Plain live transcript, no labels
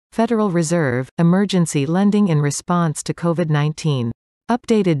Federal Reserve, emergency lending in response to COVID-19.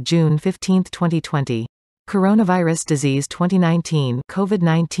 Updated June 15, 2020. Coronavirus disease 2019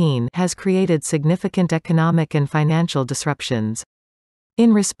 (COVID-19) has created significant economic and financial disruptions.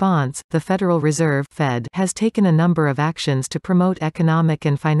 In response, the Federal Reserve (Fed) has taken a number of actions to promote economic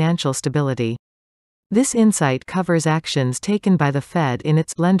and financial stability. This insight covers actions taken by the Fed in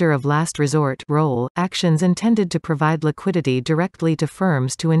its lender of last resort role, actions intended to provide liquidity directly to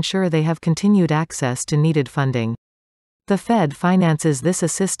firms to ensure they have continued access to needed funding. The Fed finances this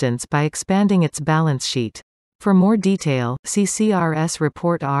assistance by expanding its balance sheet. For more detail, see CRS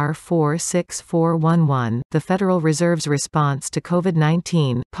Report R46411, The Federal Reserve's Response to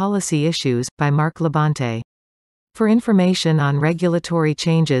COVID-19, Policy Issues, by Mark Labonte. For information on regulatory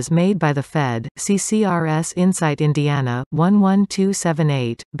changes made by the Fed, see CRS Insight Indiana,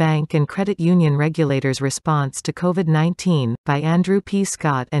 11278, Bank and Credit Union Regulators' Response to COVID-19, by Andrew P.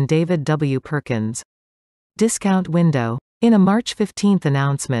 Scott and David W. Perkins. Discount window. In a March 15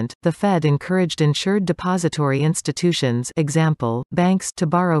 announcement, the Fed encouraged insured depository institutions, example, banks, to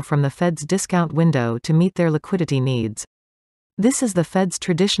borrow from the Fed's discount window to meet their liquidity needs. This is the Fed's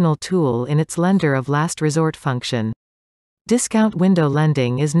traditional tool in its lender of last resort function. Discount window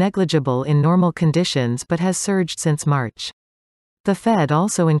lending is negligible in normal conditions but has surged since March. The Fed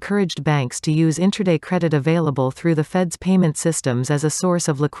also encouraged banks to use intraday credit available through the Fed's payment systems as a source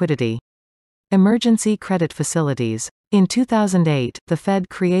of liquidity. Emergency credit facilities. In 2008, the Fed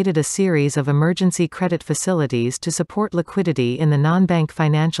created a series of emergency credit facilities to support liquidity in the non-bank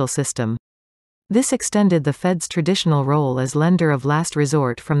financial system. This extended the Fed's traditional role as lender of last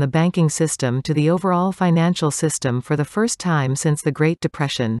resort from the banking system to the overall financial system for the first time since the Great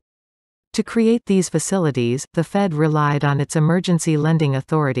Depression. To create these facilities, the Fed relied on its Emergency Lending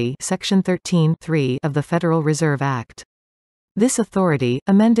Authority, Section 13(3) of the Federal Reserve Act. This authority,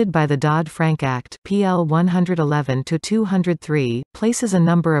 amended by the Dodd-Frank Act (PL 111-203), places a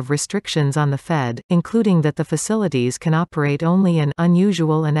number of restrictions on the Fed, including that the facilities can operate only in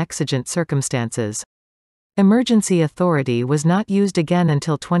unusual and exigent circumstances. Emergency authority was not used again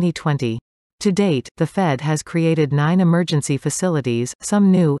until 2020. To date, the Fed has created 9 emergency facilities, some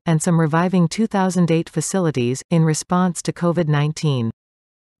new, and some reviving 2008 facilities, in response to COVID-19.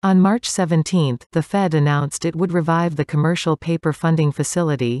 On March 17, the Fed announced it would revive the Commercial Paper Funding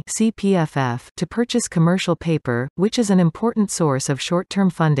Facility (CPFF) to purchase commercial paper, which is an important source of short-term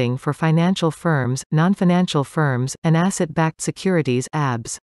funding for financial firms, non-financial firms, and asset-backed securities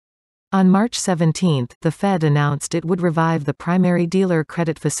 (ABS). On March 17, the Fed announced it would revive the Primary Dealer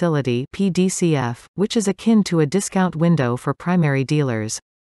Credit Facility (PDCF), which is akin to a discount window for primary dealers.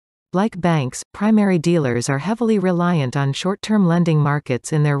 Like banks, primary dealers are heavily reliant on short-term lending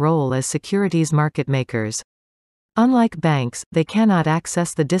markets in their role as securities market makers. Unlike banks, they cannot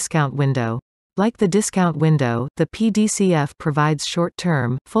access the discount window. Like the discount window, the PDCF provides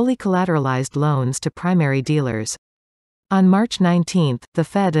short-term, fully collateralized loans to primary dealers. On March 19, the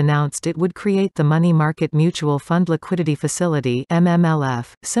Fed announced it would create the Money Market Mutual Fund Liquidity Facility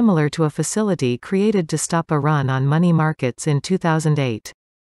 (MMLF), similar to a facility created to stop a run on money markets in 2008.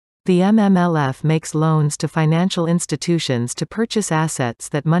 The MMLF makes loans to financial institutions to purchase assets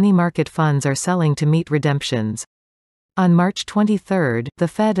that money market funds are selling to meet redemptions. On March 23, the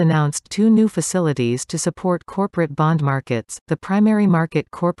Fed announced 2 new facilities to support corporate bond markets, the Primary Market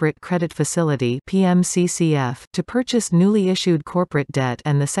Corporate Credit Facility (PMCCF) to purchase newly issued corporate debt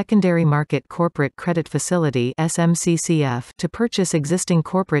and the Secondary Market Corporate Credit Facility (SMCCF) to purchase existing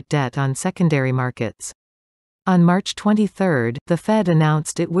corporate debt on secondary markets. On March 23, the Fed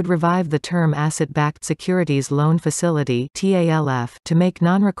announced it would revive the Term Asset-Backed Securities Loan Facility (TALF) to make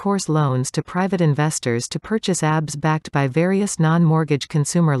non-recourse loans to private investors to purchase ABS backed by various non-mortgage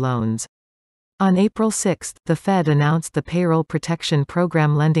consumer loans. On April 6, the Fed announced the Payroll Protection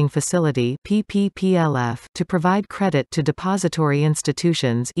Program Lending Facility (PPPLF) to provide credit to depository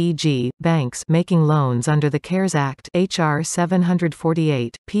institutions, e.g., banks, making loans under the CARES Act (HR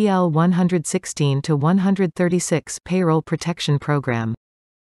 748, PL 116-136) Payroll Protection Program.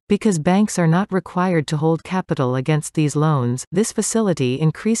 Because banks are not required to hold capital against these loans, this facility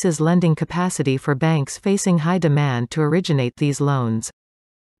increases lending capacity for banks facing high demand to originate these loans.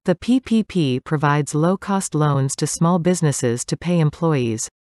 The PPP provides low-cost loans to small businesses to pay employees.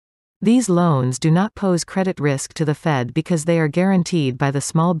 These loans do not pose credit risk to the Fed because they are guaranteed by the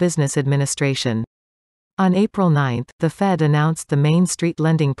Small Business Administration. On April 9, the Fed announced the Main Street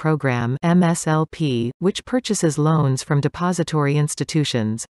Lending Program (MSLP), which purchases loans from depository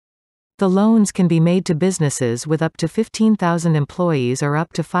institutions. The loans can be made to businesses with up to 15,000 employees or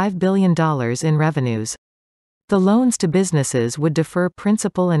up to $5 billion in revenues. The loans to businesses would defer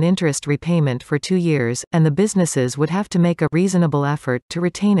principal and interest repayment for 2 years, and the businesses would have to make a reasonable effort to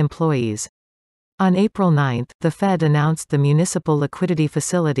retain employees. On April 9, the Fed announced the Municipal Liquidity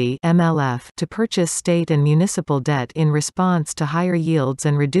Facility (MLF) to purchase state and municipal debt in response to higher yields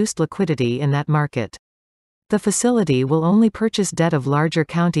and reduced liquidity in that market. The facility will only purchase debt of larger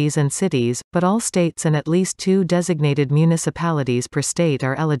counties and cities, but all states and at least 2 designated municipalities per state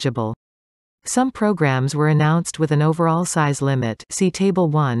are eligible. Some programs were announced with an overall size limit, see Table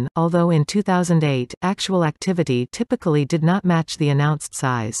 1, although in 2008, actual activity typically did not match the announced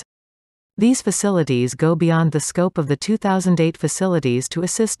size. These facilities go beyond the scope of the 2008 facilities to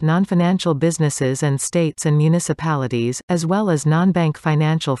assist non-financial businesses and states and municipalities, as well as non-bank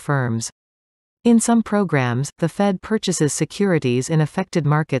financial firms. In some programs, the Fed purchases securities in affected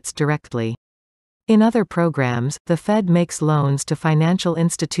markets directly. In other programs, the Fed makes loans to financial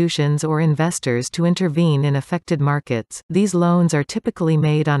institutions or investors to intervene in affected markets. These loans are typically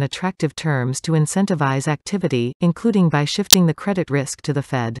made on attractive terms to incentivize activity, including by shifting the credit risk to the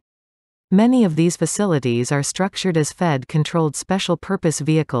Fed. Many of these facilities are structured as Fed-controlled special-purpose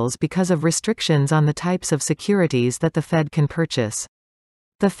vehicles because of restrictions on the types of securities that the Fed can purchase.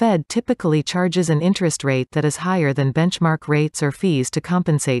 The Fed typically charges an interest rate that is higher than benchmark rates or fees to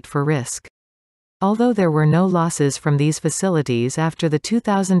compensate for risk. Although there were no losses from these facilities after the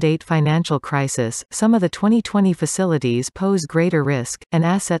 2008 financial crisis, some of the 2020 facilities pose greater risk, and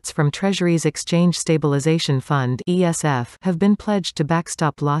assets from Treasury's Exchange Stabilization Fund (ESF) have been pledged to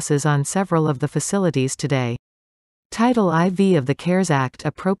backstop losses on several of the facilities today. Title IV of the CARES Act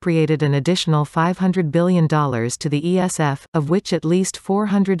appropriated an additional $500 billion to the ESF, of which at least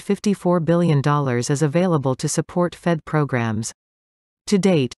 $454 billion is available to support Fed programs. To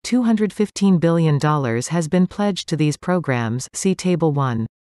date, $215 billion has been pledged to these programs, see Table 1.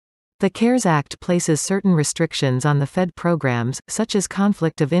 The CARES Act places certain restrictions on the Fed programs, such as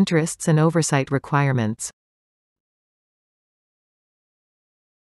conflict of interests and oversight requirements.